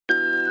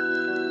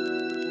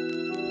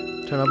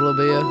Turn up a little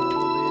bit, yeah.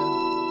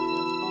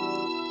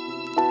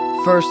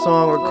 First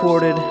song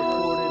recorded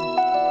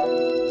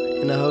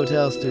in a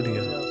hotel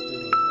studio.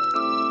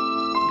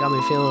 Got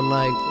me feeling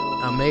like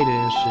I made it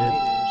and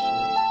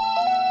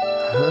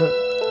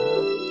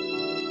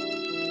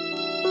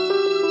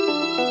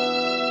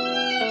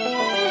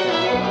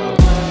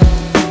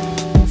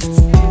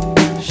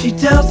shit. She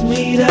tells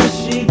me that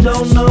she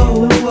don't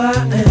know who I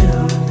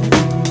am.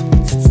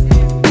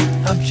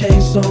 I've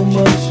changed so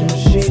much and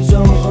she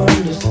don't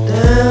understand.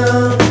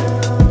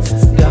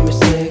 Got me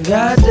saying,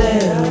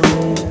 goddamn,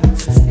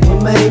 what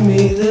made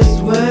me this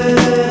way?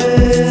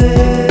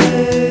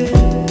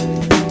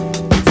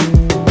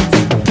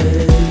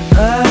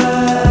 And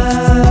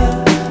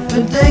I've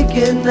been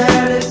thinking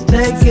that it's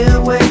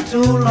taking way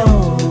too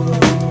long.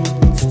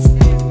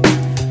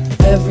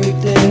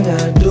 Everything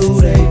I do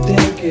they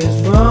think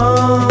is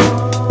wrong.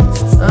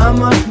 I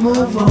must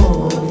move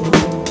on.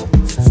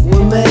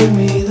 What made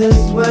me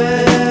this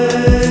way?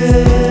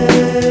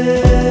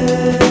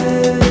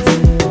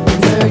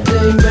 And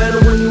everything better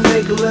when you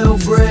make a little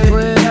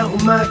bread.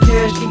 Counting my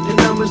cash, keep the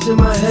numbers in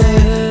my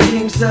head.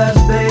 King size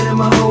bed in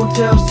my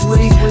hotel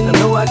suite. I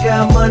know I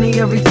got money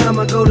every time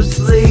I go to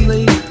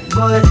sleep.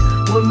 But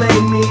what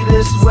made me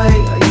this way?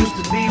 I used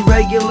to be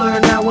regular,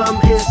 now I'm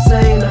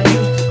insane. I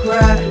used to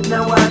cry,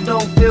 now I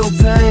don't feel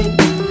pain.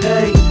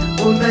 Hey,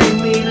 what made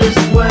me this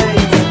way?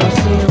 I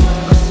see 'em.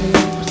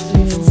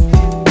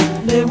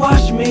 They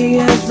watch me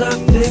as I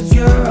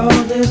figure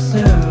all this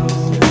out.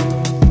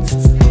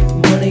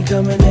 Money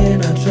coming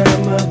in, I try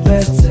my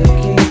best to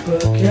keep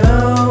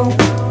account.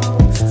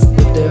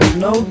 But there's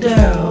no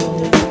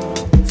doubt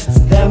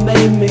that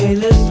made me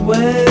this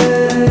way.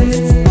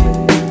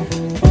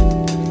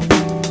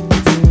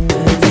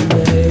 And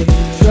they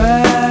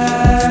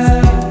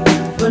try,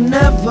 but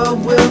never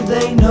will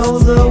they know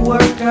the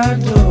work I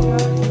do.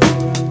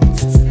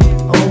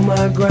 On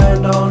my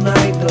grind all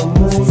night, the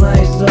moon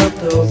lights up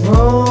the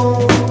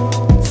room.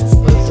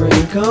 A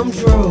dream come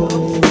true.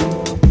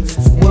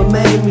 What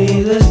made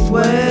me this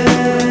way?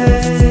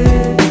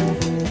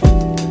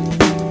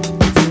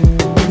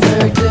 And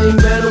everything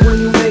better when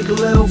you make a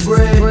little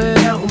bread.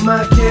 Counting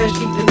my cash,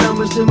 keep the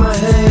numbers in my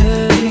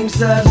head. King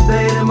size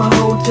bed in my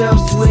hotel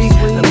suite.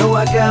 I know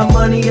I got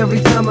money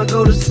every time I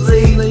go to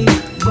sleep.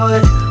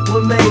 But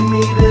what made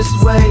me this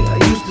way? I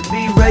used to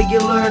be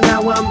regular,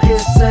 now I'm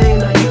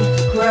insane. I used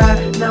to cry,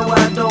 now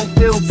I don't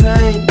feel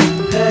pain.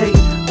 Hey,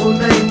 what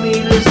made me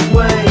this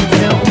way?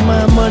 Counting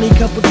my money,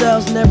 couple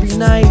thousand every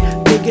night.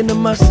 Thinking to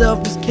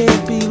myself, this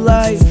can't be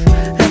life.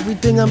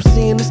 Everything I'm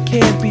seeing, this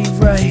can't be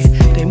right.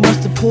 They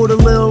must have poured a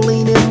little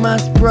lean in my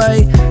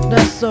Sprite.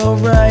 That's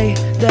alright,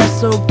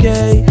 that's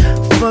okay.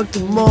 Fuck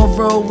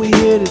tomorrow, we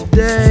here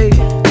today.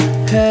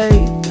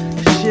 Hey,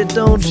 shit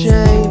don't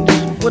change.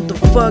 What the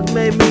fuck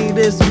made me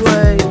this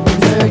way?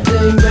 And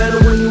everything better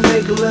when you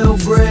make a little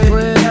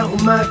bread.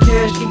 Counting my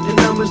cash, keep the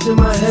numbers in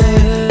my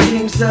head.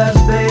 King size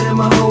bed in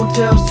my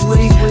hotel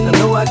suite. I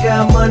know I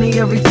got money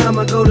every time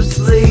I go to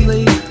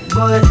sleep.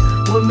 But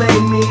what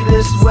made me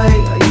this way?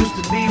 I used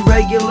to be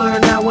regular,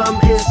 now I'm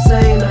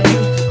insane. I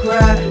used to